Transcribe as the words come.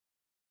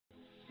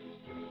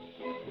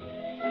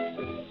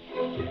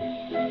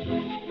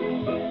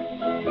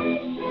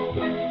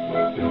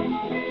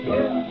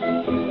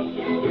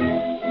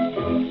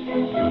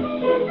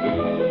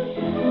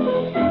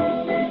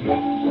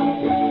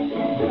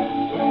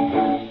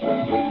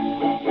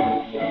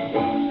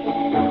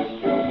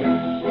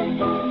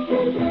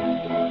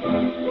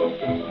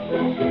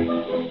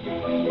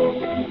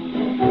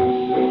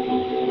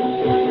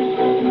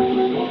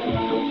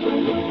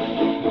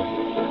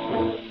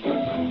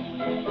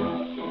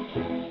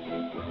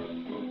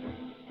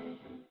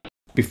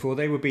Before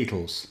They Were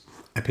Beatles,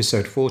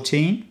 Episode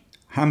 14,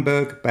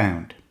 Hamburg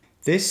Bound.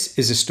 This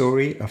is a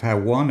story of how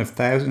one of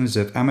thousands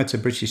of amateur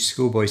British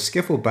schoolboy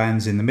skiffle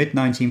bands in the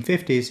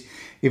mid-1950s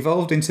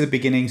evolved into the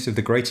beginnings of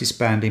the greatest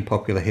band in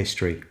popular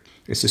history.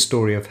 It's a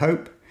story of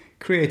hope,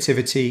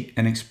 creativity,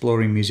 and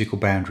exploring musical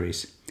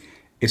boundaries.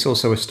 It's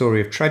also a story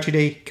of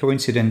tragedy,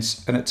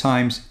 coincidence, and at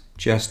times,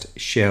 just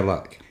sheer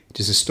luck. It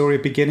is a story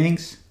of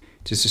beginnings.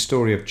 It is a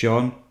story of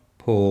John,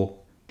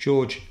 Paul,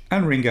 George,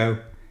 and Ringo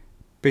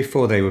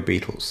before they were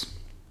Beatles.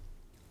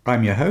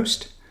 I'm your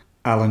host,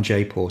 Alan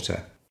J.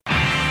 Porter.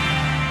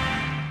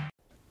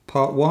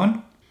 Part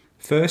 1,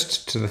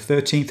 1st to the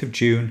 13th of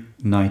June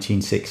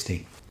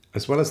 1960.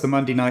 As well as the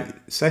Monday night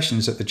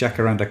sessions at the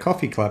Jacaranda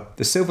Coffee Club,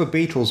 the Silver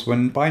Beatles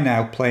were by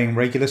now playing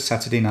regular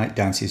Saturday night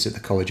dances at the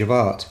College of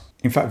Art.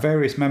 In fact,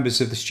 various members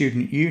of the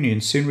student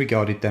union soon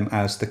regarded them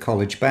as the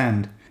college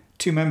band.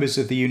 Two members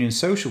of the union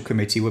social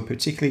committee were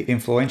particularly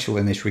influential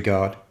in this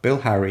regard, Bill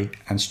Harry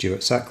and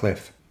Stuart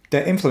Sutcliffe.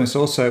 Their influence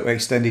also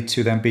extended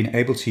to them being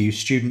able to use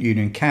student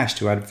union cash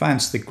to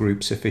advance the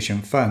group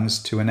sufficient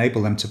funds to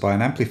enable them to buy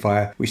an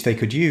amplifier which they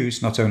could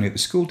use not only at the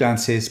school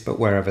dances but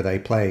wherever they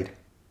played.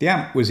 The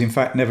amp was in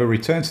fact never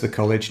returned to the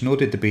college, nor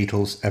did the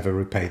Beatles ever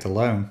repay the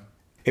loan.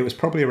 It was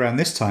probably around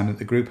this time that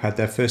the group had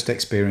their first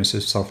experience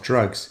of soft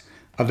drugs,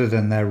 other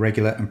than their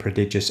regular and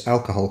prodigious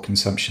alcohol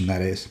consumption,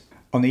 that is.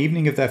 On the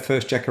evening of their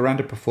first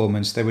Jacaranda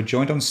performance, they were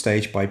joined on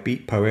stage by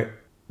beat poet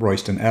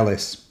Royston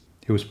Ellis,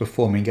 who was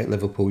performing at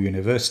Liverpool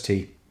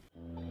University.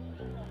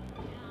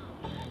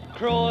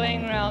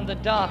 Crawling round the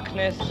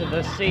darkness of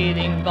the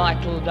seething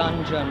vital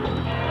dungeon,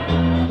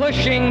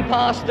 pushing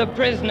past the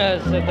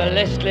prisoners of the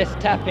listless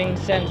tapping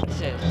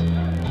senses,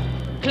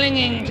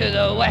 clinging to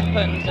the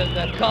weapons of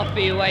the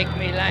coffee wake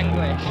me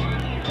languish,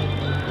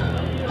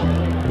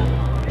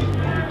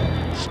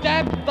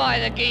 stabbed by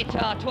the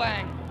guitar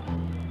twang.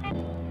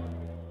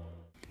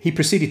 He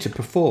proceeded to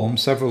perform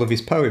several of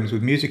his poems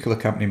with musical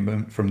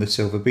accompaniment from the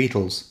Silver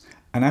Beatles,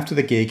 and after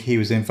the gig he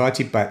was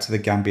invited back to the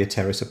Gambier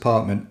Terrace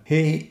apartment.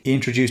 Here he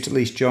introduced at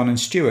least John and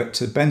Stuart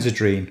to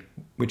Benzedrine,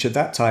 which at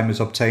that time was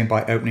obtained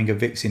by opening a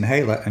Vicks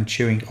inhaler and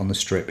chewing on the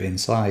strip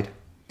inside.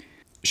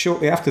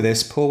 Shortly after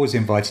this, Paul was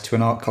invited to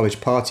an art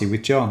college party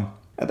with John.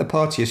 At the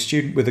party, a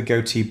student with a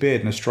goatee beard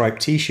and a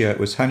striped t-shirt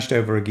was hunched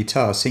over a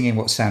guitar singing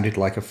what sounded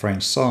like a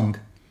French song.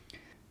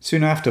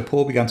 Soon after,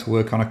 Paul began to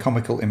work on a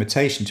comical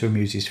imitation to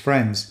amuse his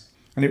friends,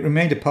 and it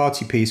remained a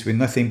party piece with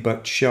nothing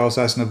but Charles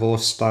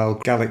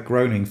Aznavour-style Gallic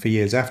groaning for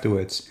years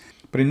afterwards.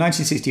 But in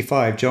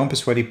 1965, John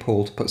persuaded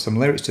Paul to put some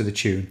lyrics to the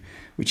tune,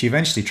 which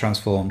eventually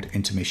transformed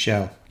into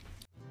Michelle.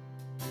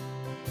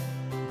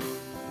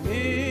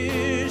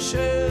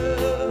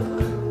 Michelle,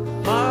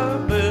 my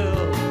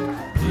belle,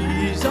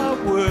 these are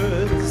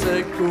words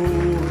that go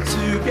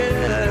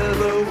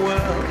together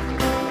well.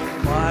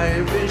 My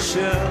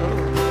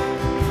Michelle,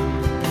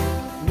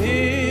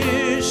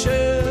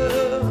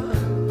 Michelle,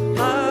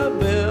 ma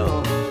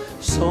belle,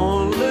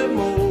 sont les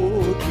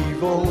mots qui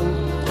vont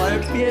très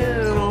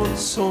bien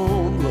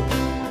ensemble,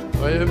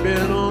 très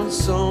bien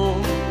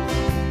ensemble.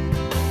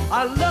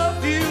 I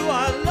love you,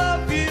 I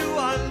love you,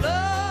 I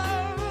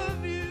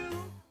love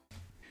you.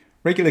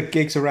 Regular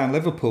gigs around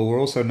Liverpool were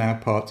also now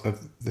part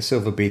of the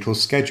Silver Beatles'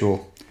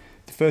 schedule.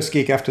 The first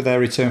gig after their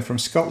return from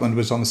Scotland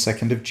was on the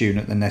 2nd of June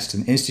at the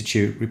Neston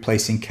Institute,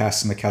 replacing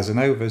Cass and the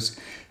Casanovas,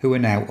 who were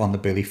now on the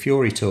Billy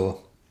Fury tour.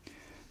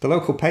 The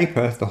local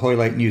paper, the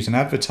Hoylake News and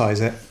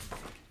Advertiser,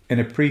 in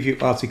a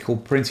preview article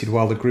printed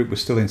while the group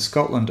was still in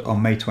Scotland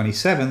on May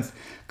 27th,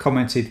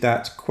 commented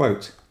that,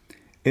 quote,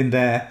 "In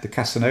there, the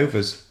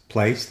Casanovas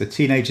place, the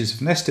teenagers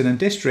of Neston and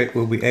district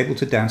will be able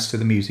to dance to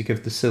the music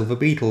of the Silver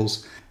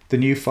Beatles. The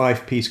new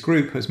 5-piece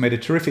group has made a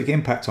terrific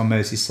impact on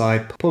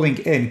Merseyside, pulling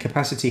in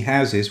capacity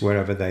houses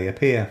wherever they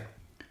appear."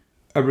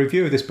 A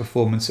review of this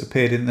performance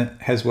appeared in the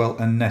Heswell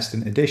and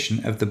Neston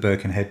edition of the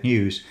Birkenhead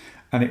News,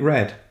 and it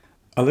read,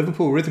 "A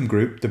Liverpool rhythm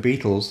group, the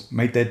Beatles,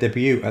 made their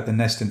debut at the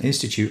Neston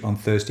Institute on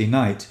Thursday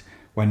night,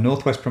 when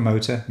Northwest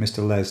promoter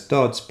Mr. Les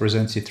Dodds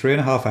presented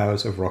 3.5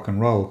 hours of rock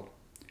and roll.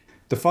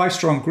 The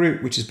 5-strong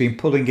group, which has been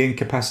pulling in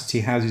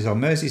capacity houses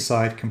on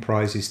Merseyside,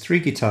 comprises 3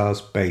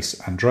 guitars, bass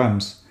and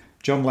drums.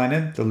 John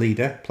Lennon, the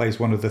leader, plays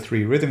one of the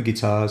 3 rhythm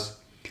guitars,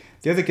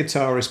 the other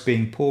guitarists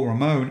being Paul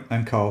Ramone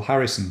and Carl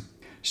Harrison.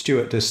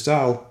 Stuart de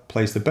Stael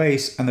plays the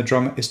bass and the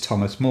drummer is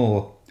Thomas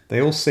Moore. They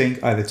all sing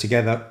either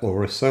together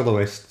or as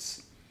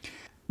soloists.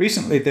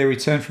 Recently they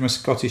returned from a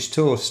Scottish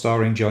tour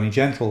starring Johnny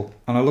Gentle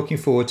and are looking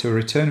forward to a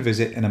return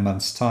visit in a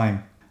month's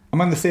time.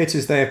 Among the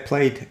theatres they have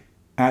played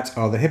at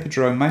are the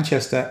Hippodrome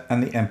Manchester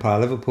and the Empire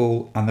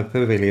Liverpool and the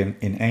Pavilion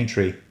in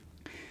Aintree."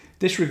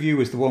 This review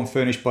was the one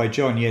furnished by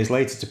John years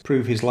later to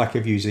prove his lack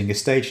of using a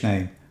stage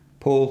name.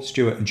 Paul,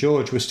 Stuart and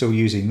George were still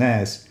using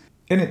theirs.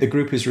 In it the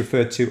group is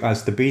referred to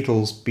as the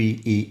Beatles,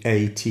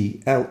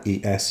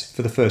 Beatles,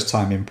 for the first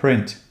time in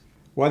print.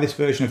 Why this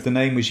version of the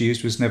name was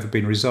used was never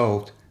been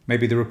resolved.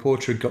 Maybe the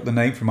reporter had got the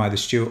name from either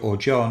Stuart or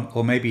John,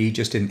 or maybe he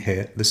just didn't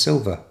hear the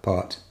Silver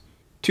part.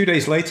 2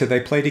 days later they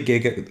played a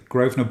gig at the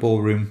Grosvenor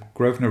Ballroom,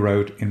 Grosvenor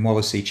Road in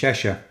Wallasey,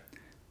 Cheshire.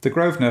 The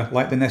Grosvenor,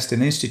 like the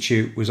Neston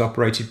Institute, was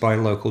operated by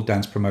local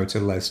dance promoter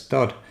Les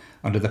Dodd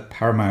under the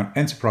Paramount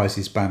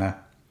Enterprises banner.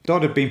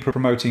 Dodd had been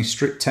promoting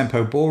strict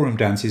tempo ballroom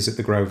dances at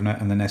the Grosvenor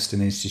and the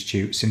Neston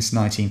Institute since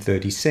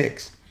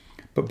 1936.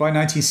 But by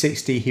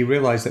 1960 he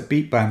realised that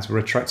beat bands were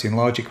attracting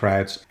larger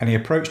crowds, and he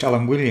approached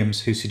Alan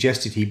Williams, who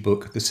suggested he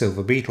book the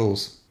Silver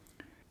Beatles.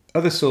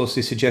 Other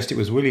sources suggest it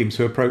was Williams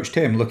who approached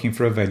him looking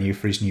for a venue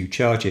for his new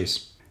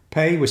charges.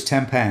 Pay was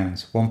 £10,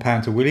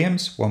 £1 to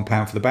Williams,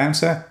 £1 for the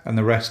bouncer, and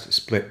the rest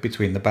split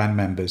between the band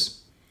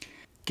members.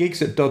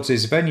 Gigs at Dodd's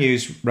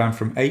venues ran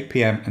from 8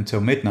 p.m.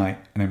 until midnight,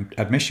 and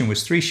admission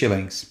was 3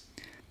 shillings.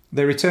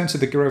 They returned to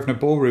the Grosvenor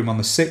Ballroom on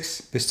the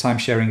 6th, this time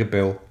sharing a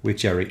bill with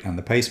Jerry and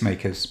the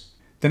Pacemakers.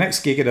 The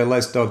next gig at a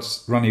Les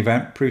Dodd's run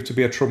event proved to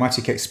be a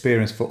traumatic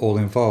experience for all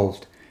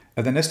involved.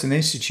 At the Neston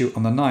Institute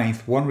on the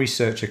 9th, one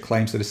researcher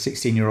claims that a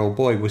 16-year-old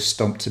boy was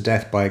stomped to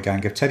death by a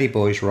gang of teddy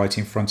boys right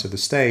in front of the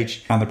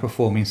stage and the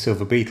performing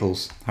Silver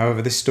Beatles.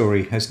 However, this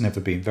story has never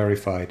been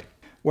verified.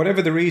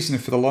 Whatever the reason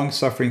for the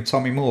long-suffering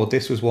Tommy Moore,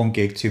 this was one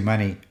gig too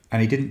many,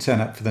 and he didn't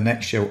turn up for the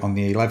next show on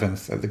the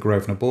 11th at the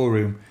Grosvenor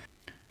Ballroom.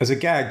 As a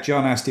gag,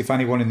 John asked if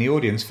anyone in the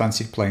audience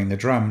fancied playing the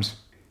drums.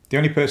 The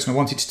only person who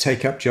wanted to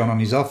take up John on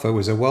his offer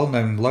was a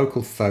well-known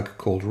local thug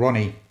called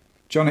Ronnie.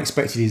 John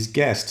expected his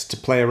guest to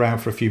play around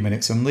for a few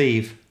minutes and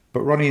leave,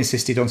 but Ronnie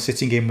insisted on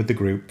sitting in with the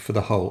group for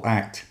the whole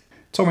act.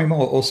 Tommy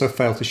Moore also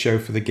failed to show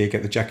for the gig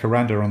at the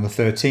Jacaranda on the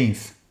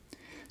 13th.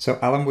 So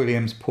Alan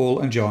Williams, Paul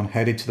and John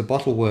headed to the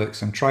Bottle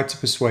Works and tried to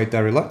persuade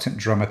their reluctant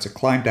drummer to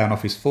climb down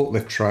off his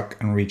forklift truck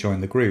and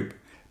rejoin the group.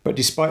 But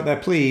despite their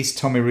pleas,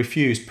 Tommy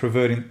refused,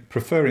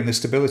 preferring the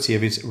stability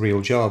of his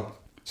real job.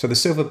 So the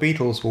Silver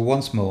Beatles were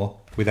once more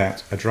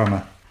without a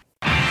drummer.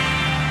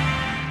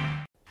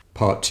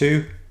 Part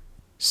 2,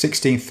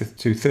 16th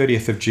to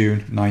 30th of June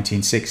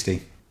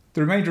 1960.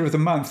 The remainder of the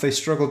month they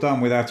struggled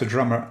on without a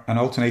drummer and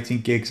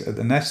alternating gigs at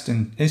the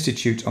Neston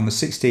Institute on the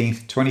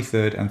 16th,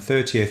 23rd and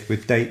 30th,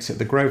 with dates at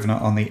the Grosvenor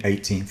on the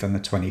 18th and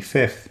the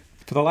 25th.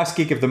 For the last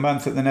gig of the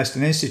month at the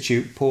Neston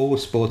Institute, Paul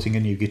was sporting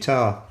a new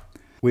guitar.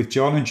 With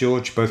John and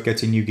George both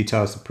getting new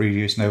guitars the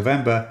previous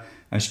November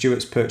and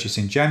Stuart's purchase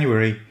in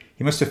January,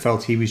 he must have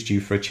felt he was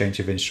due for a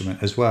change of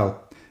instrument as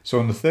well. So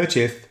on the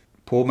 30th,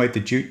 Paul made the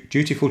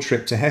dutiful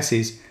trip to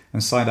Hess's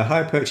and signed a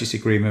hire purchase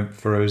agreement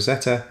for a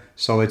Rosetta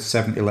Solid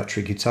 7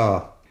 electric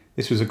guitar.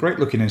 This was a great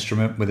looking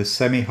instrument with a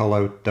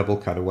semi-hollow double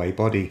cutaway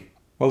body.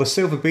 While the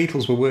Silver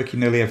Beatles were working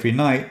nearly every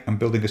night and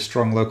building a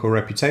strong local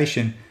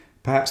reputation,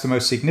 perhaps the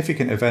most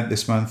significant event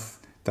this month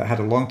that had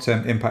a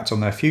long-term impact on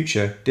their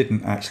future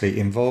didn't actually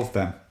involve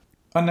them.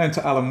 Unknown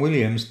to Alan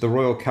Williams, the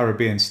Royal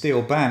Caribbean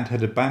Steel Band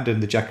had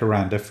abandoned the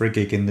Jacaranda for a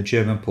gig in the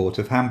German port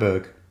of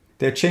Hamburg.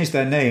 They had changed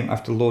their name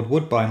after Lord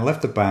Woodbine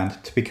left the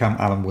band to become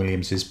Alan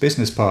Williams'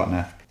 business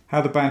partner. How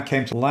the band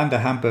came to land a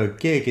Hamburg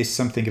gig is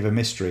something of a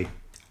mystery.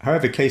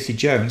 However, Casey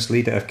Jones,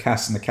 leader of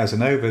Cass and the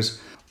Casanovas,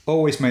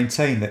 always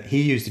maintained that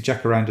he used the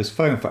Jacaranda's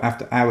phone for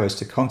after hours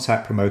to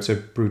contact promoter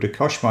Bruder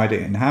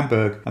Koschmider in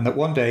Hamburg, and that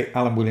one day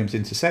Alan Williams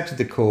intercepted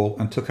the call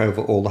and took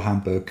over all the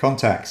Hamburg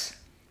contacts.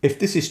 If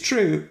this is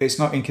true, it's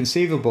not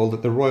inconceivable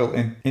that the Royal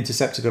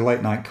intercepted a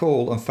late-night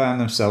call and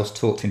found themselves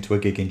talked into a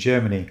gig in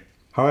Germany.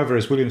 However,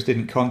 as Williams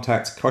didn't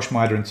contact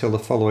Koschmider until the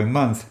following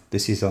month,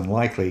 this is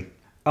unlikely.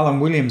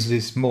 Alan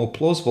Williams' more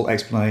plausible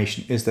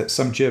explanation is that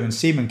some German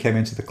seamen came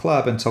into the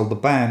club and told the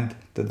band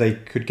that they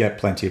could get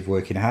plenty of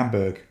work in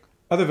Hamburg.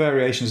 Other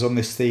variations on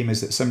this theme is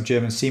that some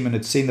German seamen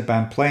had seen the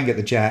band playing at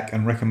the Jack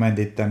and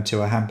recommended them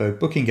to a Hamburg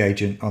booking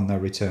agent on their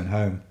return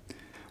home.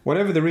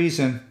 Whatever the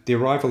reason, the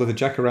arrival of the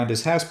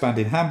Jacaranda's house band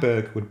in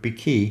Hamburg would be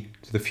key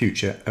to the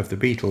future of the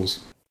Beatles.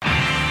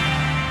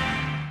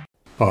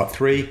 Part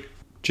 3,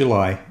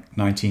 July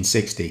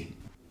 1960.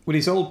 With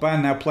his old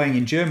band now playing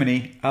in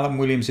Germany, Alan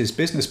Williams'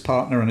 business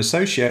partner and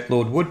associate,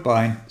 Lord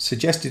Woodbine,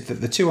 suggested that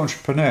the two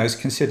entrepreneurs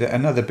consider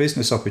another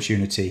business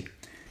opportunity.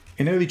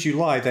 In early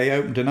July, they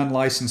opened an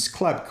unlicensed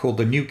club called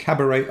the New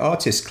Cabaret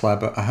Artists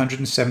Club at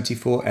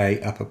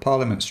 174A Upper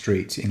Parliament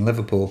Street in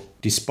Liverpool.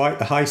 Despite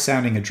the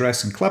high-sounding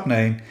address and club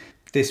name,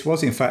 this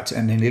was in fact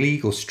an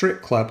illegal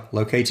strip club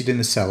located in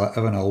the cellar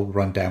of an old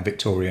run-down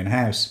Victorian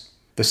house.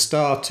 The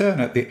star turn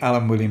at the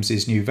Alan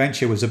Williams' new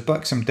venture was a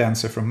buxom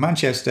dancer from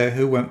Manchester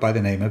who went by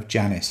the name of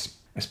Janice.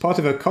 As part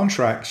of her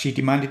contract, she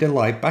demanded a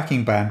live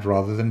backing band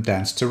rather than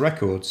dance to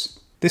records.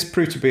 This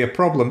proved to be a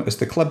problem as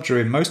the club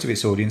drew in most of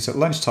its audience at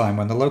lunchtime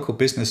when the local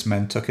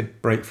businessmen took a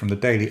break from the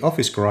daily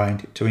office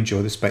grind to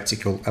enjoy the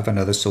spectacle of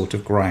another sort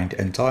of grind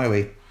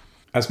entirely.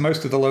 As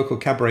most of the local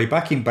cabaret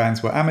backing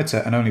bands were amateur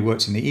and only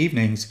worked in the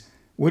evenings,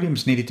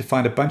 Williams needed to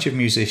find a bunch of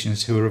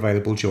musicians who were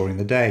available during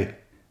the day.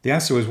 The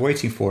answer was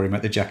waiting for him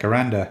at the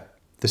Jacaranda,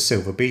 the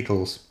Silver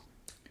Beatles.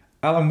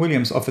 Alan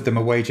Williams offered them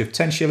a wage of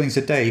 10 shillings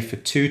a day for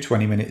 2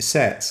 20-minute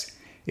sets.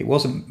 It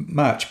wasn't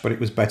much, but it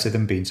was better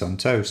than beans on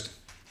toast.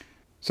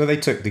 So they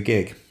took the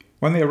gig.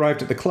 When they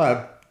arrived at the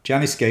club,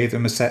 Janice gave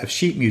them a set of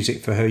sheet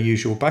music for her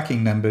usual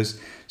backing numbers,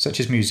 such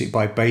as music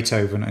by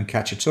Beethoven and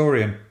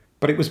Cacciatorium,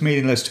 but it was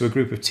meaningless to a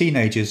group of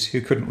teenagers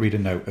who couldn't read a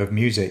note of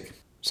music.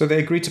 So they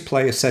agreed to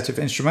play a set of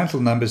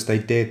instrumental numbers they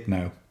did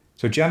know.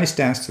 So Janice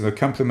danced to the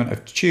accompaniment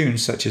of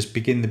tunes such as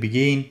Begin the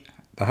Begin,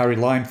 the Harry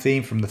Lime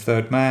theme from The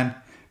Third Man,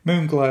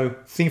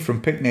 Moonglow, theme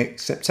from Picnic,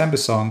 September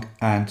Song,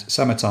 and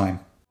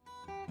Summertime.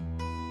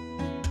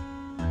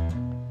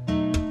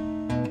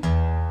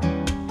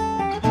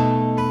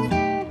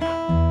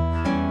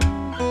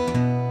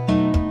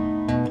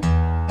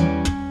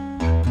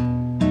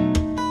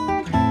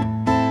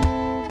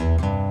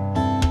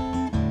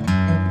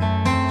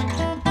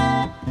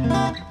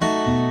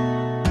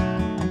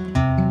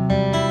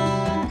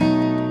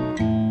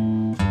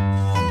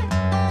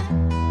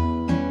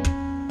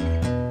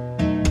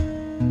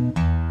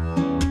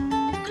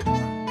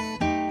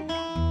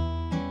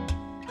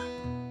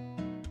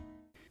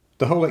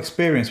 The whole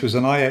experience was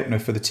an eye-opener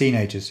for the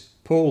teenagers.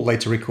 Paul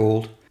later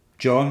recalled,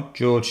 "John,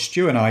 George,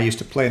 Stu and I used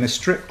to play in a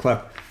strip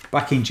club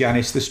backing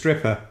Janice the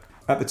stripper.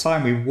 At the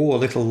time we wore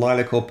little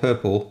lilac or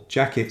purple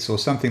jackets or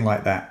something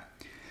like that.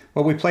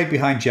 Well, we played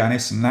behind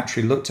Janice and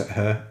naturally looked at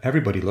her.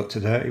 Everybody looked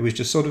at her. It was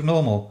just sort of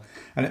normal.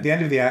 And at the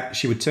end of the act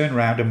she would turn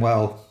around and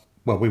well,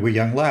 we were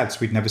young lads.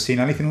 We'd never seen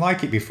anything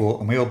like it before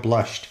and we all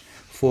blushed.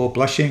 4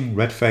 blushing,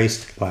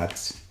 red-faced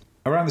lads."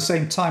 Around the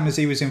same time as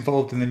he was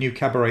involved in the new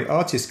Cabaret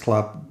Artists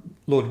Club,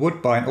 Lord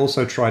Woodbine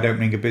also tried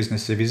opening a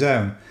business of his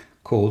own,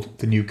 called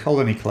the New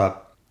Colony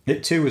Club.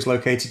 It too was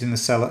located in the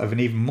cellar of an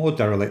even more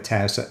derelict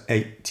house at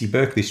 80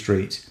 Berkeley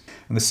Street,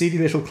 and the seedy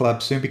little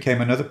club soon became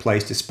another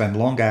place to spend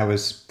long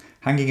hours,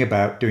 hanging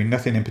about, doing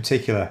nothing in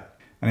particular.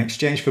 In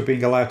exchange for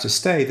being allowed to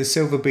stay, the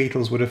Silver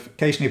Beetles would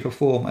occasionally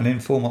perform an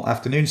informal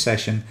afternoon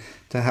session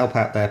to help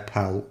out their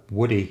pal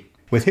Woody.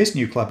 With his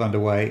new club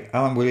underway,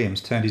 Alan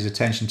Williams turned his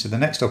attention to the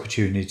next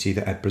opportunity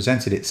that had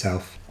presented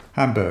itself,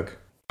 Hamburg.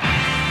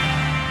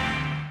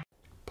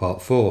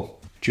 Part 4.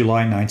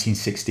 July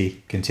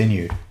 1960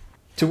 continued.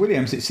 To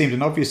Williams it seemed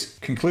an obvious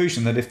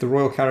conclusion that if the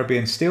Royal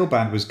Caribbean Steel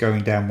Band was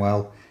going down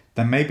well,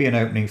 there may be an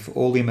opening for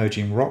all the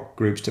emerging rock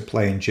groups to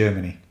play in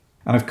Germany.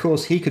 And of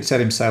course he could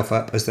set himself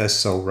up as their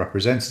sole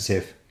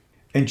representative.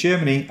 In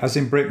Germany, as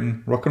in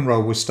Britain, rock and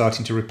roll was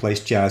starting to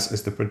replace jazz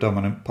as the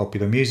predominant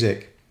popular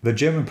music. The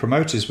German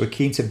promoters were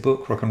keen to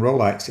book rock and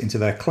roll acts into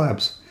their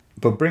clubs,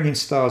 but bringing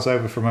stars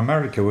over from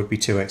America would be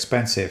too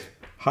expensive.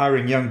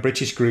 Hiring young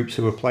British groups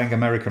who were playing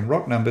American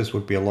rock numbers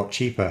would be a lot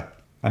cheaper,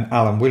 and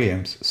Alan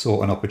Williams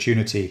saw an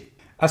opportunity.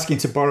 Asking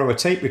to borrow a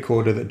tape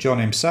recorder that John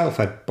himself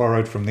had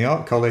borrowed from the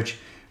art college,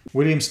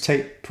 Williams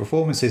taped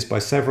performances by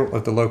several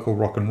of the local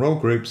rock and roll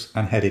groups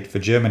and headed for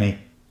Germany.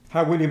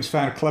 How Williams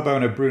found club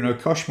owner Bruno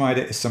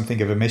Koschmider is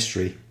something of a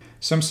mystery.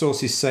 Some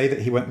sources say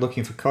that he went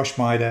looking for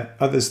Koschmider,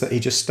 others that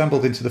he just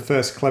stumbled into the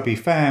first club he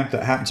found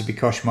that happened to be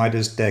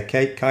Koschmider's Der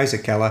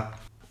Kaiserkeller.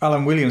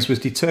 Alan Williams was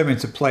determined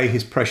to play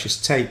his precious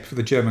tape for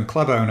the German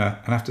club owner,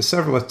 and after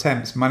several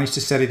attempts managed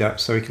to set it up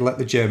so he could let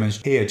the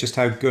Germans hear just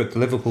how good the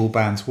Liverpool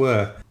bands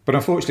were. But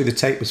unfortunately the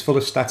tape was full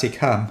of static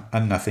hum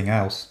and nothing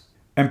else.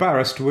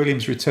 Embarrassed,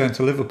 Williams returned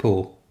to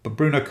Liverpool, but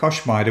Bruno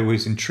Koschmider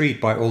was intrigued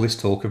by all this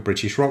talk of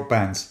British rock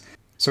bands.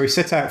 So he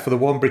set out for the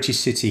one British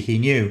city he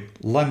knew,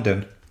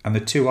 London, and the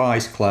Two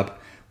Eyes Club,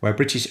 where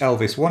British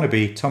Elvis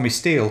wannabe Tommy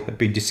Steele had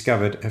been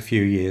discovered a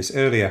few years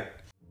earlier.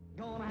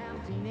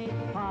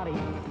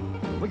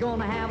 We're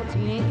gonna have a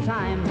teenage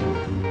time.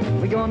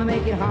 We're gonna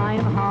make it high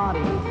and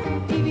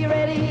hearty. If you're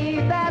ready,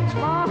 that's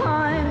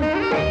fine.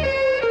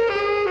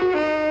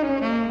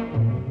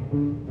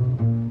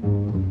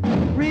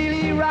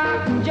 Really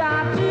rock and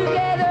jive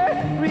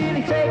together.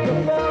 Really take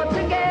a floor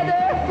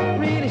together.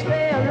 Really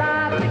stay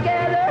alive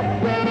together.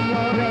 Whether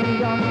you're ready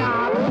or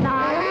not,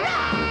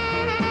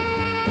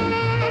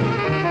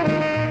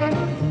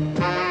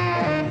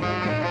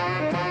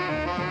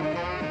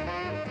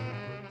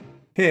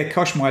 Here,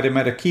 Koschmider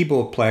met a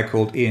keyboard player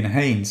called Ian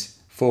Haynes,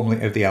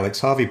 formerly of the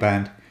Alex Harvey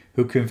Band,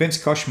 who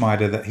convinced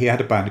Koschmider that he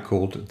had a band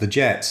called The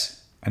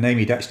Jets, a name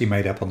he'd actually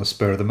made up on the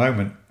spur of the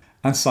moment,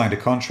 and signed a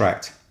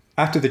contract.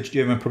 After the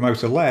German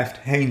promoter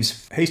left,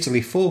 Haynes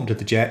hastily formed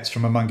The Jets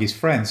from among his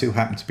friends who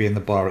happened to be in the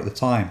bar at the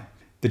time.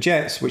 The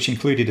Jets, which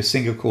included a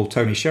singer called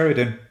Tony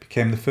Sheridan,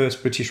 became the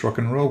first British rock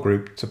and roll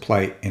group to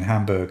play in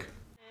Hamburg.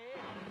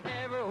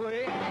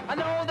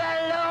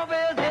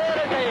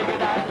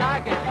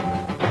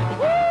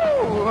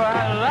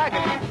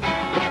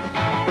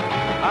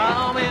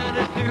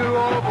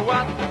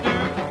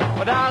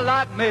 But I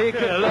like making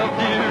love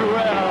to you.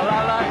 Well,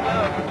 I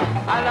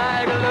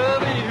like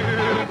love you.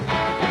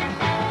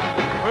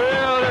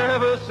 Well,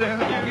 ever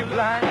since you get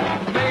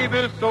blind,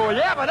 maybe so,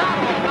 yeah, but I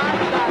don't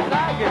mind it, I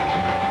like it.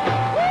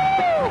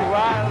 Woo,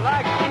 I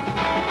like it.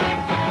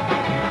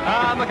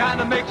 I'm a kind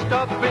of mixed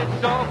up,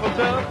 it's awful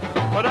tough,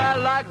 but I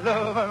like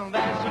love, and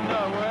that's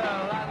enough.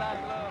 Well, I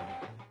like love.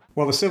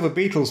 While the Silver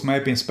Beetles may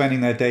have been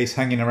spending their days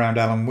hanging around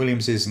Alan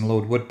Williams's and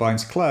Lord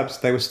Woodbine's clubs,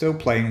 they were still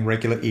playing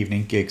regular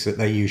evening gigs at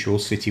their usual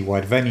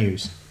citywide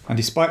venues. And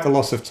despite the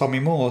loss of Tommy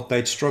Moore,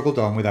 they'd struggled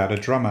on without a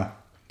drummer.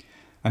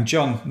 And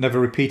John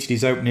never repeated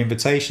his open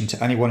invitation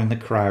to anyone in the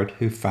crowd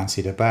who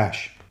fancied a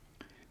bash.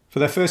 For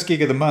their first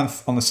gig of the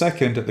month, on the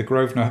 2nd, at the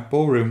Grosvenor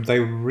Ballroom, they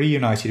were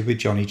reunited with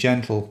Johnny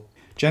Gentle.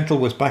 Gentle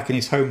was back in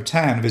his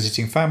hometown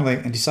visiting family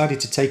and decided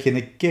to take in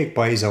a gig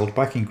by his old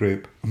backing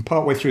group, and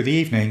partway through the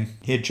evening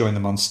he had joined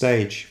them on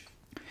stage.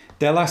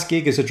 Their last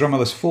gig as a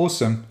drummerless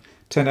foursome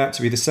turned out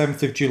to be the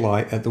 7th of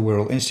July at the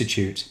Wirral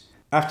Institute.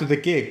 After the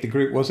gig, the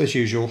group was as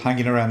usual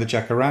hanging around the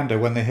Jacaranda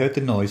when they heard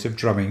the noise of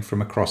drumming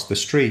from across the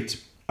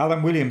street.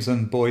 Alan Williams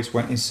and boys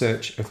went in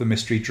search of the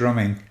mystery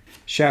drumming,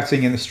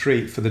 shouting in the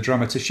street for the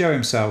drummer to show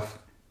himself.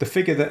 The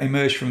figure that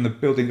emerged from the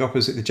building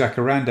opposite the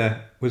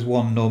Jacaranda was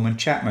one Norman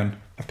Chapman,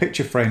 a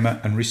picture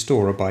framer and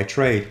restorer by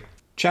trade.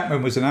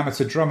 Chapman was an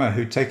amateur drummer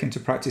who'd taken to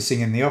practicing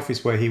in the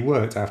office where he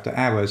worked after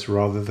hours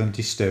rather than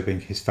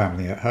disturbing his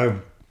family at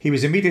home. He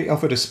was immediately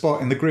offered a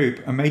spot in the group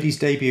and made his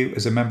debut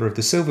as a member of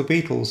the Silver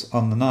Beatles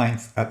on the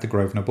 9th at the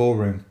Grosvenor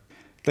Ballroom.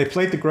 They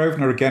played the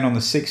Grosvenor again on the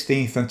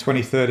 16th and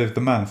 23rd of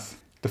the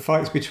month. The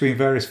fights between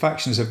various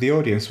factions of the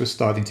audience were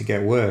starting to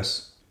get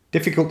worse.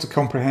 Difficult to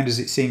comprehend as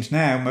it seems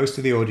now, most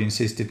of the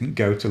audiences didn't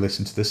go to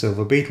listen to the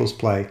Silver Beatles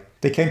play.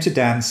 They came to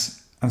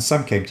dance, and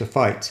some came to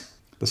fight.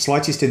 The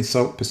slightest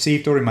insult,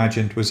 perceived or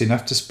imagined, was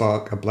enough to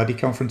spark a bloody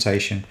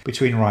confrontation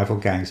between rival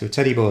gangs of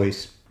Teddy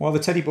Boys. While the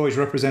Teddy Boys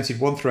represented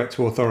one threat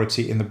to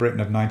authority in the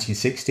Britain of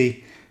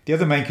 1960, the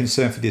other main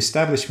concern for the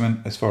establishment,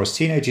 as far as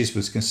teenagers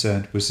was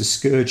concerned, was the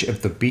scourge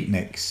of the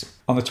beatniks.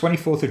 On the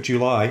 24th of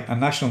July, a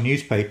national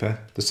newspaper,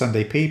 the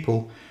Sunday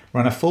People,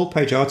 ran a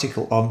full-page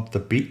article on the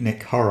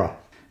beatnik horror.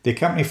 The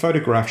accompanying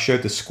photograph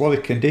showed the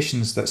squalid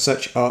conditions that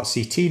such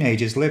artsy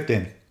teenagers lived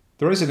in.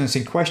 The residence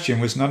in question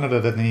was none other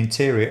than the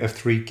interior of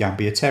 3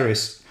 Gambier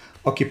Terrace,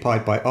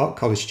 occupied by art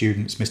college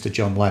students Mr.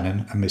 John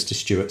Lennon and Mr.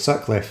 Stuart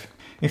Sutcliffe.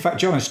 In fact,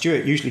 John and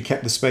Stuart usually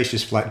kept the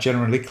spacious flat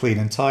generally clean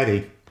and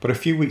tidy, but a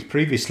few weeks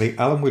previously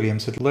Alan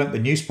Williams had learnt the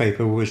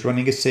newspaper was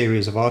running a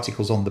series of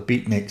articles on the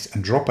beatniks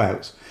and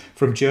dropouts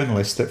from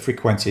journalists that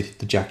frequented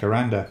the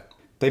Jacaranda.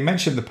 They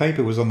mentioned the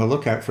paper was on the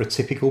lookout for a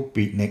typical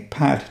beatnik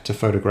pad to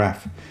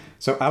photograph,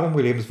 so Alan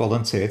Williams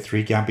volunteered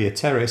 3 Gambier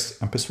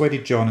Terrace and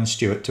persuaded John and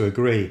Stuart to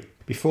agree.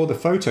 Before the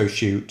photo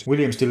shoot,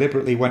 Williams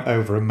deliberately went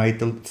over and made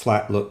the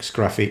flat look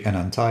scruffy and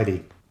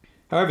untidy.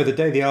 However, the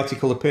day the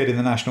article appeared in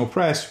the national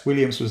press,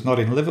 Williams was not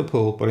in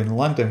Liverpool but in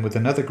London with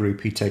another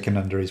group he'd taken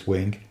under his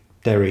wing,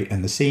 Derry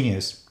and the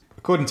Seniors.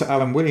 According to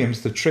Alan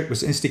Williams, the trip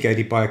was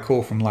instigated by a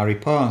call from Larry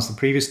Parnes the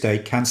previous day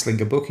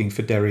cancelling a booking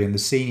for Derry and the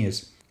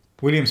Seniors.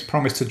 Williams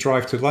promised to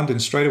drive to London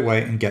straight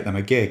away and get them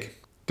a gig.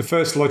 The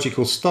first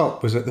logical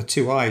stop was at the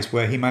Two Eyes,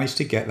 where he managed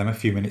to get them a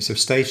few minutes of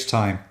stage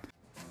time.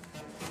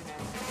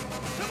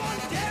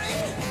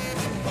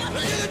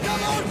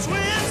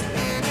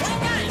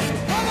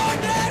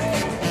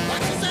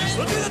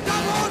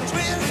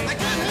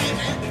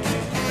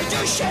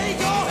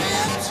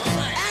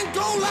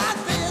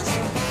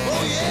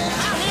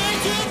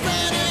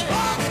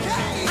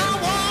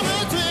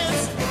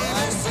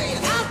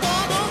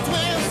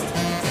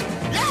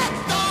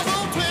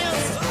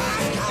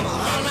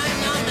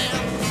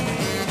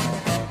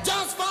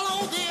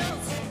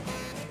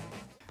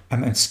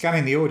 And then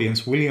scanning the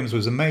audience, Williams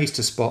was amazed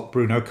to spot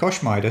Bruno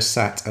Koschmider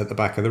sat at the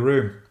back of the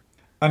room.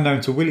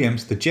 Unknown to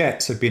Williams, the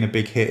Jets had been a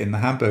big hit in the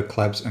Hamburg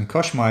clubs and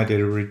Koschmider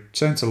had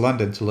returned to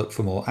London to look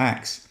for more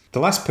acts. The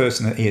last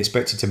person that he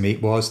expected to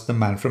meet was the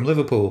man from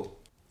Liverpool.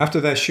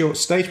 After their short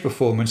stage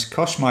performance,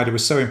 Koschmider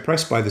was so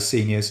impressed by the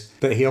Seniors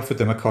that he offered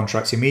them a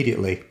contract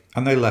immediately,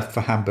 and they left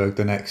for Hamburg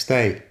the next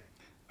day.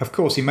 Of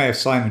course, he may have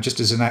signed them just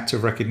as an act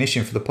of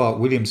recognition for the part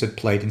Williams had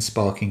played in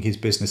sparking his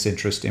business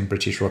interest in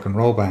British rock and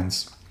roll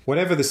bands.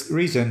 Whatever the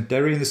reason,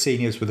 Derry and the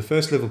Seniors were the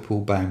first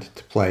Liverpool band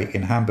to play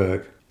in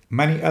Hamburg.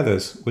 Many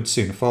others would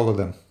soon follow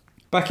them.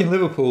 Back in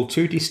Liverpool,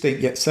 2 distinct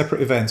yet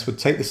separate events would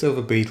take the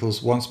Silver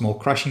Beatles once more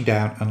crashing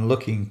down and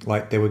looking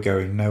like they were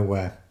going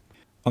nowhere.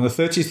 On the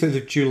 30th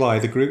of July,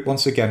 the group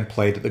once again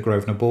played at the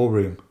Grosvenor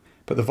Ballroom,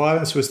 but the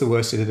violence was the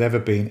worst it had ever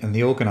been and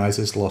the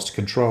organisers lost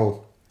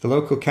control. The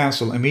local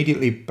council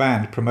immediately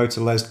banned promoter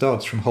Les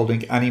Dodds from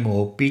holding any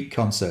more beat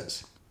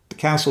concerts. The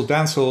council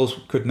dance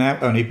halls could now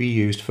only be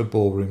used for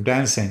ballroom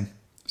dancing.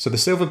 So the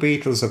Silver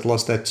Beatles had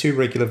lost their 2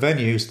 regular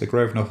venues, the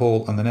Grosvenor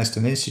Hall and the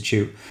Neston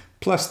Institute,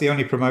 plus the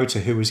only promoter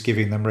who was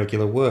giving them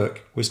regular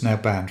work was now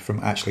banned from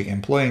actually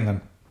employing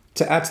them.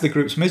 To add to the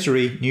group's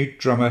misery, new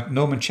drummer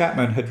Norman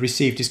Chapman had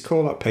received his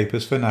call-up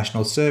papers for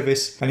national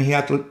service and he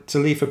had to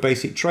leave for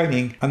basic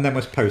training and then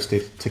was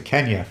posted to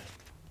Kenya.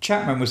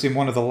 Chapman was in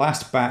one of the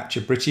last batch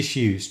of British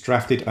youths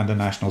drafted under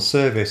national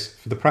service,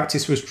 for the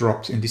practice was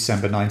dropped in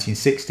December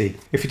 1960.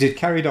 If it had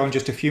carried on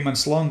just a few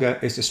months longer,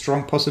 it's a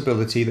strong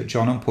possibility that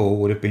John and Paul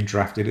would have been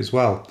drafted as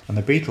well, and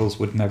the Beatles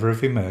would never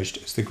have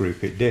emerged as the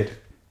group it did.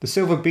 The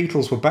Silver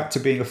Beatles were back to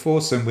being a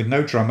foursome with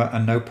no drummer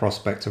and no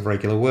prospect of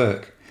regular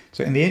work.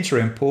 So in the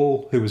interim,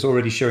 Paul, who was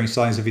already showing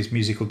signs of his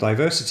musical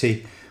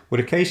diversity, would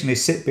occasionally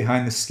sit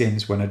behind the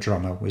skins when a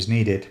drummer was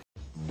needed.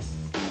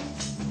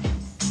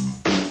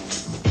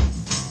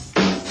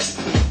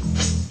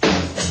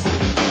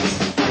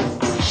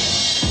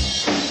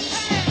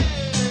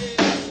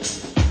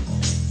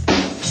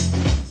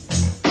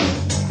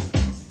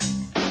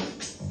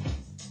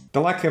 The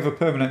lack of a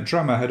permanent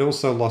drummer had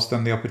also lost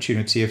them the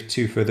opportunity of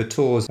 2 further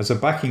tours as a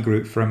backing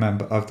group for a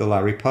member of the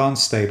Larry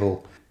Parnes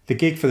stable. The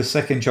gig for the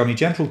second Johnny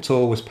Gentle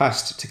tour was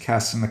passed to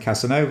Cass and the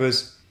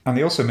Casanovas, and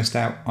they also missed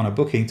out on a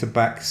booking to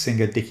back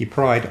singer Dickie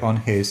Pride on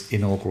his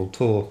inaugural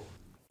tour.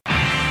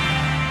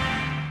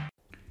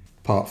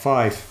 Part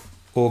 5.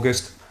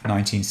 August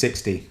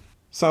 1960.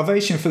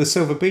 Salvation for the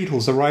Silver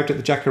Beatles arrived at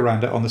the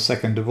Jacaranda on the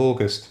 2nd of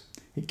August.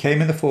 It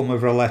came in the form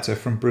of a letter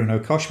from Bruno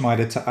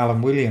Koschmider to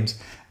Alan Williams,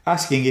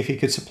 asking if he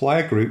could supply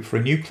a group for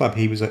a new club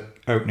he was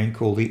opening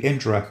called the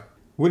Indra.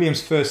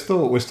 Williams' first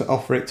thought was to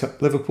offer it to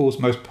Liverpool's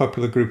most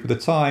popular group of the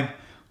time,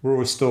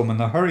 Rory Storm and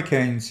the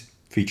Hurricanes,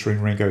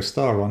 featuring Ringo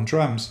Starr on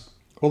drums.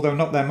 Although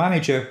not their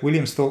manager,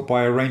 Williams thought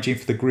by arranging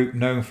for the group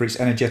known for its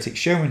energetic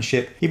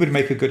showmanship, he would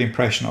make a good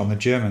impression on the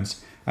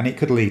Germans, and it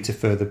could lead to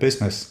further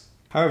business.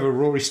 However,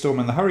 Rory Storm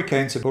and the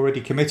Hurricanes had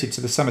already committed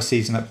to the summer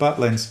season at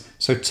Butlins,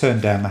 so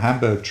turned down the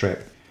Hamburg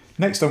trip.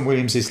 Next on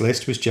Williams'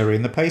 list was Jerry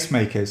and the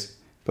Pacemakers,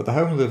 but the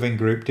home living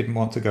group didn't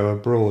want to go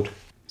abroad.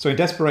 So in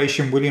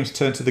desperation, Williams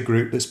turned to the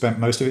group that spent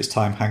most of its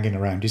time hanging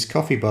around his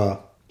coffee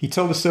bar. He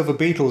told the Silver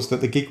Beatles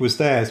that the gig was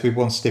theirs with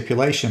one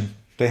stipulation.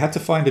 They had to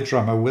find a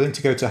drummer willing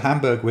to go to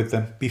Hamburg with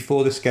them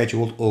before the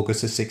scheduled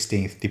August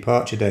 16th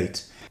departure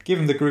date.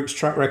 Given the group's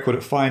track record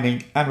at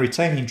finding and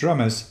retaining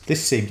drummers,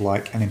 this seemed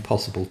like an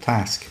impossible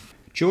task.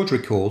 George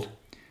recalled,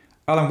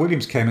 Alan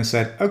Williams came and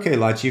said, "OK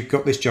lads, you've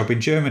got this job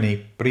in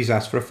Germany," but he's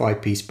asked for a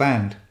 5-piece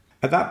band.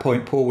 At that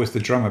point, Paul was the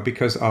drummer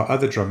because our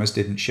other drummers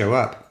didn't show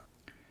up.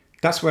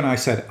 That's when I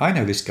said, I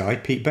know this guy,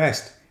 Pete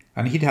Best,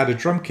 and he'd had a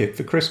drum kit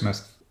for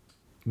Christmas.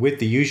 With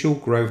the usual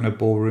Grosvenor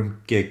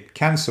Ballroom gig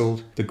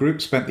cancelled, the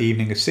group spent the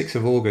evening of 6th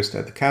of August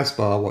at the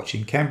Casbah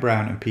watching Ken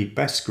Brown and Pete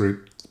Best's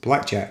group, the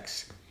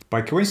Blackjacks.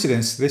 By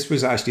coincidence, this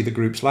was actually the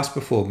group's last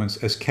performance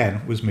as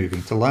Ken was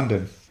moving to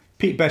London.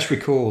 Pete Best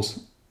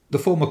recalls, the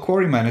former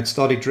Quarrymen had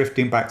started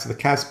drifting back to the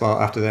Casbah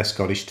after their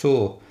Scottish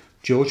tour.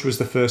 George was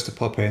the first to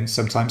pop in,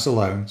 sometimes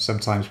alone,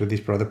 sometimes with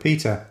his brother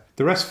Peter.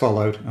 The rest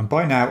followed, and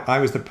by now I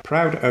was the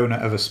proud owner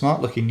of a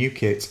smart-looking new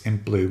kit in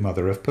blue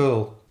mother of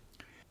pearl.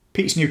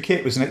 Pete's new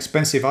kit was an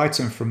expensive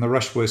item from the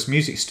Rushworth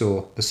music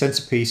store. The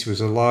centrepiece was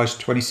a large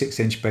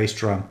 26-inch bass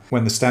drum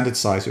when the standard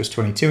size was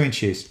 22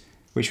 inches,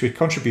 which would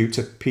contribute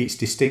to Pete's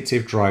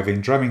distinctive driving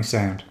drumming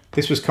sound.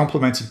 This was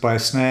complemented by a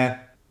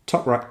snare,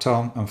 top rack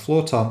tom and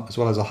floor tom, as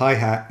well as a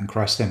hi-hat and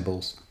crash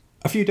cymbals.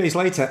 A few days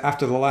later,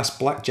 after the last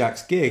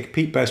Blackjacks gig,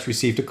 Pete Best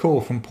received a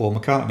call from Paul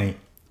McCartney.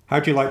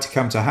 How'd you like to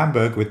come to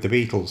Hamburg with the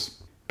Beatles?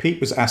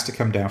 Pete was asked to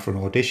come down for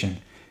an audition.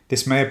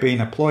 This may have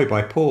been a ploy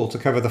by Paul to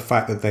cover the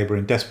fact that they were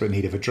in desperate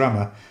need of a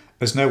drummer,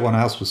 as no one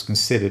else was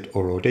considered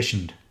or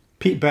auditioned.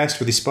 Pete Best,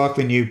 with his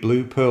sparkling new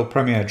Blue Pearl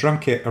Premier drum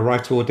kit,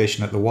 arrived to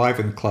audition at the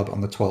Wyvern Club on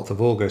the 12th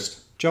of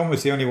August. John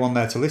was the only one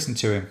there to listen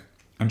to him,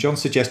 and John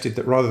suggested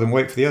that rather than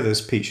wait for the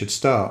others, Pete should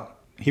start.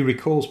 He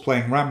recalls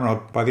playing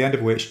Ramrod, by the end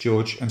of which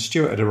George and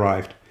Stuart had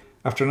arrived.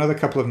 After another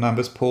couple of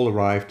numbers, Paul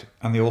arrived,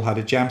 and they all had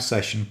a jam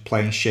session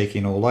playing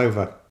Shaking All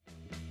Over.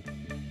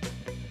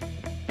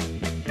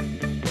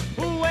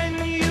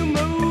 When you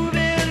move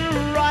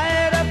in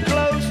right up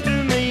close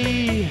to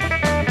me,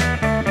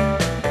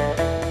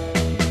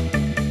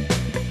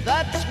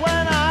 that's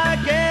when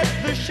I get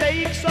the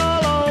shakes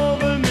all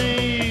over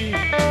me.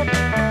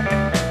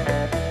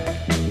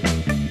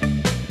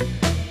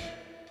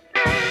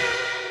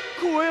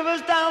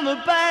 Quivers down the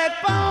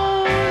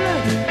backbone,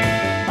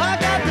 I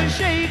got the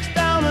shakes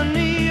down the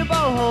knee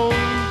bone.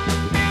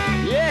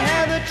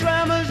 Yeah, the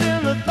tremors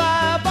in the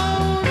thigh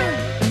bone,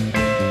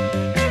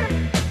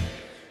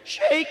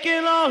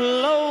 shaking all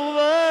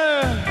over.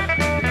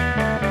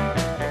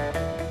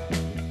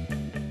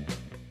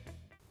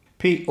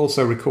 Pete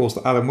also recalls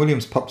that Alan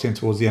Williams popped in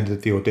towards the end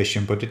of the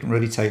audition but didn't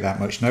really take that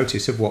much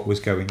notice of what was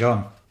going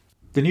on.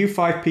 The new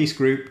 5-piece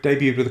group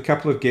debuted with a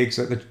couple of gigs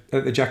at the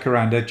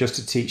Jacaranda just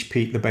to teach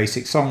Pete the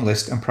basic song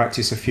list and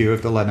practice a few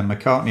of the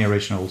Lennon-McCartney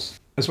originals.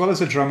 As well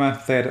as a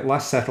drummer, they had at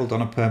last settled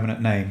on a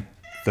permanent name,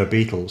 The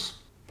Beatles.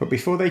 But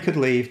before they could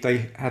leave,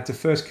 they had to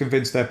first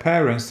convince their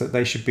parents that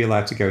they should be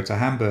allowed to go to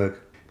Hamburg.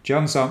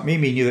 John's Aunt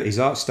Mimi knew that his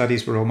art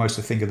studies were almost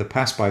a thing of the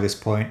past by this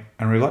point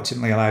and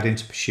reluctantly allowed him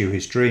to pursue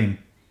his dream.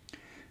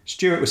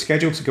 Stuart was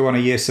scheduled to go on a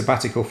year's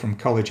sabbatical from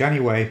college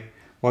anyway,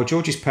 while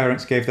George's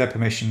parents gave their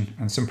permission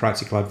and some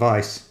practical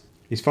advice.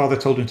 His father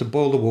told him to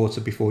boil the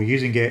water before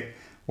using it,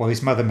 while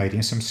his mother made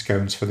him some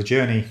scones for the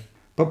journey.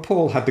 But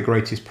Paul had the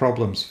greatest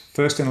problems,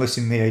 first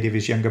enlisting the aid of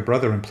his younger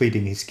brother and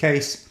pleading his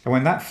case, and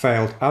when that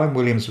failed, Alan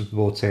Williams was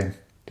brought in.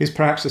 It is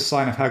perhaps a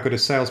sign of how good a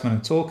salesman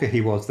and talker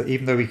he was that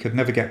even though he could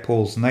never get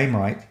Paul's name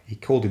right, he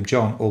called him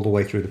John all the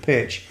way through the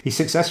pitch, he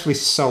successfully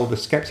sold the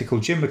sceptical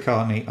Jim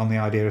McCartney on the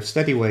idea of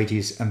steady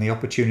wages and the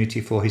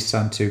opportunity for his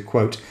son to,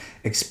 quote,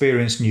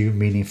 experience new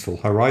meaningful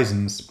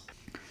horizons.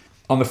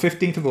 On the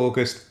 15th of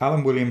August,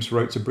 Alan Williams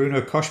wrote to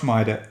Bruno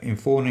Koschmider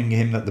informing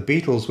him that the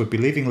Beatles would be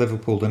leaving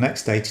Liverpool the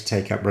next day to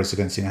take up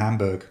residence in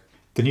Hamburg.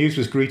 The news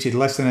was greeted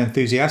less than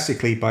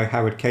enthusiastically by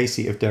Howard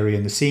Casey of Derry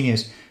and the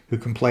Seniors, who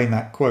complained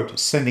that, quote,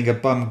 sending a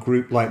bum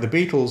group like the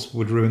Beatles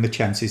would ruin the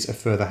chances of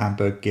further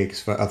Hamburg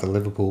gigs for other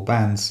Liverpool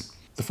bands.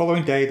 The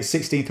following day, the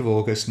 16th of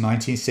August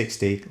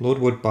 1960, Lord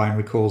Woodbine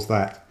recalls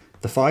that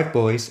the 5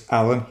 boys,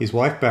 Alan, his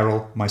wife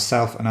Beryl,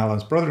 myself and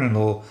Alan's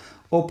brother-in-law,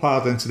 all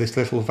piled into this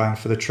little van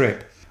for the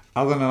trip.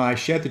 Alan and I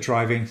shared the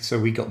driving, so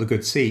we got the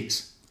good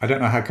seats. I don't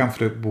know how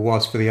comfortable it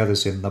was for the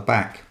others in the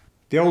back.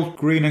 The old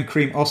green and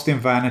cream Austin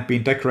van had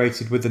been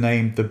decorated with the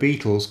name The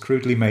Beatles,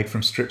 crudely made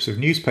from strips of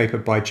newspaper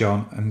by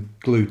John and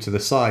glued to the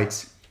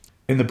sides.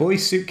 In the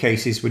boys'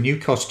 suitcases were new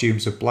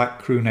costumes of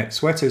black crewneck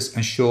sweaters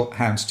and short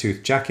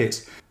houndstooth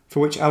jackets, for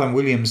which Alan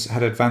Williams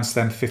had advanced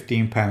them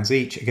 £15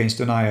 each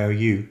against an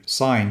IOU,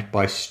 signed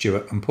by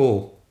Stuart and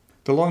Paul.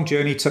 The long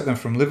journey took them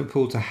from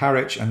Liverpool to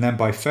Harwich and then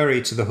by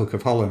ferry to the Hook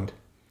of Holland.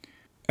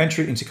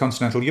 Entry into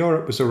continental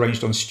Europe was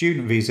arranged on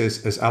student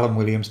visas as Alan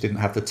Williams didn't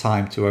have the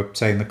time to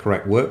obtain the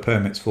correct work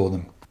permits for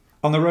them.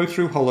 On the road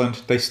through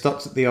Holland, they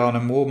stopped at the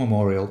Arnhem War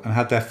Memorial and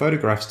had their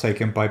photographs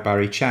taken by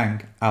Barry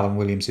Chang, Alan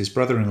Williams'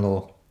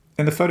 brother-in-law.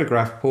 In the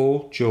photograph,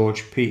 Paul,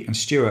 George, Pete and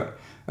Stuart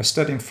are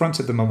stood in front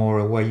of the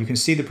memorial where you can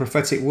see the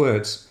prophetic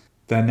words,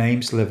 "Their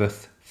names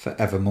liveth for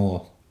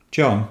evermore."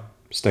 John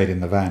stayed in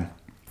the van.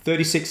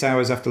 36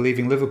 hours after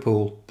leaving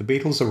Liverpool, the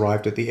Beatles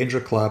arrived at the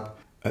Indra Club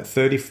at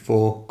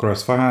 34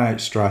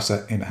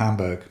 Grossfreiheitsstrasse in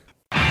Hamburg.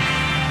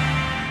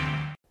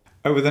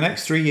 Over the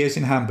next 3 years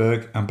in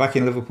Hamburg and back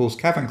in Liverpool's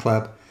Cavern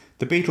Club,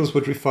 the Beatles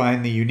would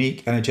refine the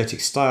unique,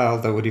 energetic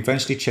style that would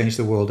eventually change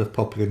the world of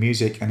popular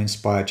music and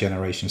inspire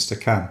generations to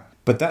come.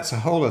 But that's a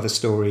whole other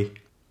story,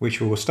 which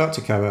we will start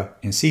to cover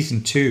in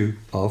Season 2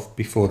 of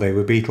Before They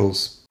Were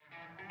Beatles.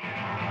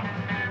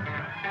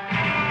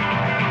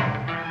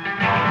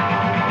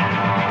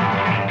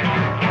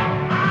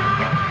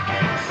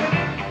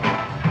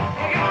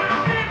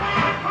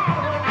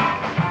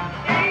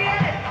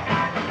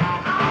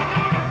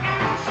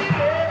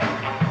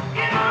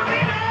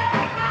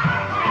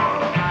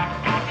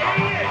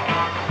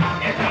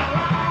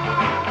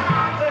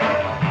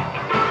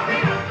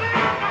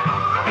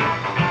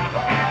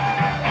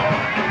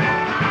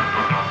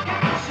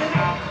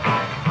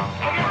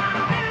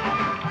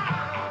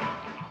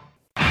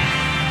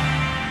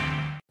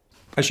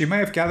 As you may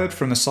have gathered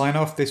from the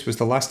sign-off, this was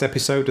the last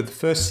episode of the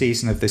first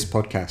season of this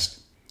podcast.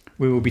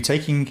 We will be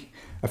taking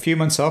a few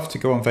months off to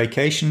go on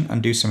vacation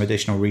and do some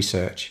additional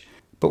research.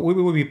 But we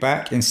will be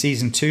back in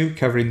Season 2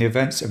 covering the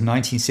events of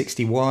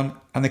 1961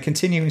 and the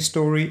continuing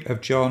story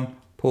of John,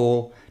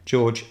 Paul,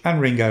 George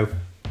and Ringo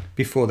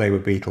before they were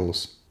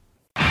Beatles.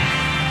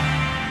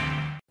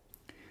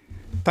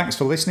 Thanks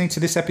for listening to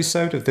this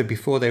episode of the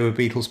Before They Were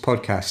Beatles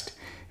podcast.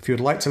 If you would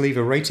like to leave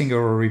a rating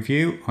or a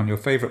review on your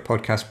favourite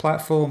podcast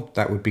platform,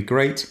 that would be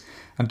great.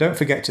 And don't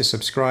forget to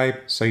subscribe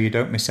so you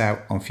don't miss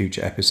out on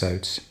future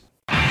episodes.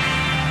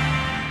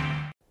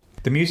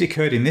 The music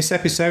heard in this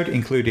episode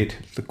included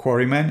The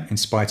Quarrymen, In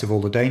Spite of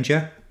All the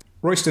Danger,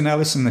 Royston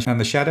Ellis and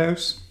the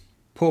Shadows,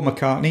 Paul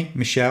McCartney,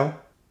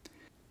 Michelle,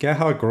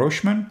 Gerhard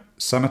Groschmann,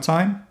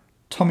 Summertime,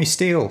 Tommy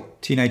Steele,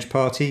 Teenage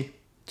Party,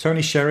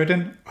 Tony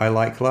Sheridan, I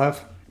Like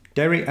Love,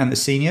 Derry and the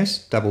Seniors,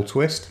 Double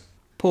Twist,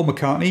 Paul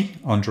McCartney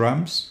on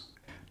drums,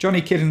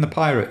 Johnny Kidd and the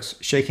Pirates,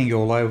 Shaking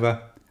All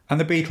Over, and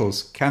the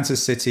Beatles,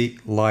 Kansas City,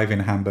 live in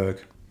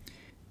Hamburg.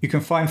 You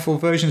can find full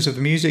versions of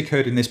the music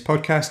heard in this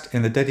podcast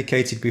in the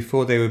dedicated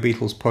Before They Were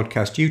Beatles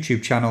podcast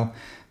YouTube channel,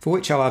 for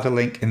which I'll add a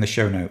link in the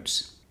show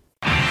notes.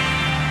 If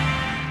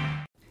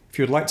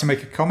you would like to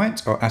make a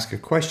comment or ask a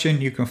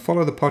question, you can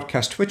follow the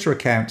podcast Twitter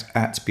account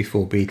at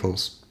Before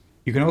Beatles.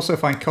 You can also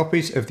find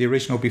copies of the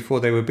original Before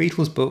They Were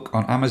Beatles book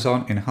on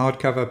Amazon in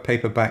hardcover,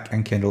 paperback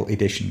and Kindle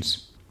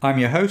editions. I'm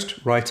your host,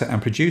 writer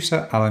and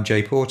producer, Alan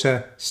J.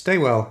 Porter. Stay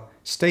well,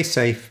 stay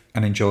safe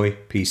and enjoy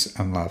peace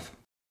and love.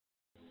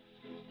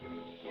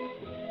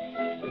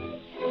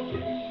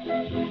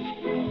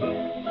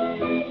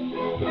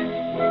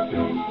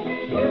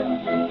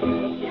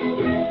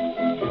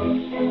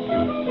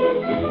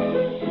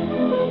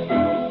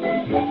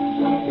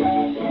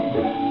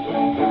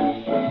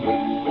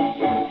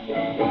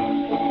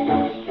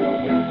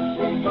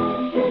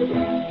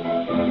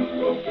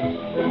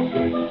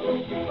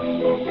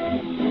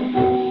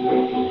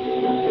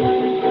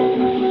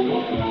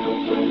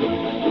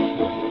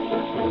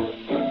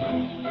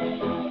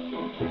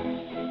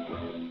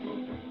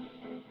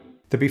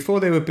 The Before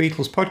They Were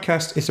Beatles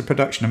podcast is a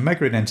production of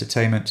Megrid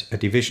Entertainment, a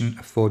division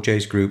of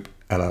 4J's Group,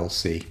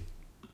 LLC.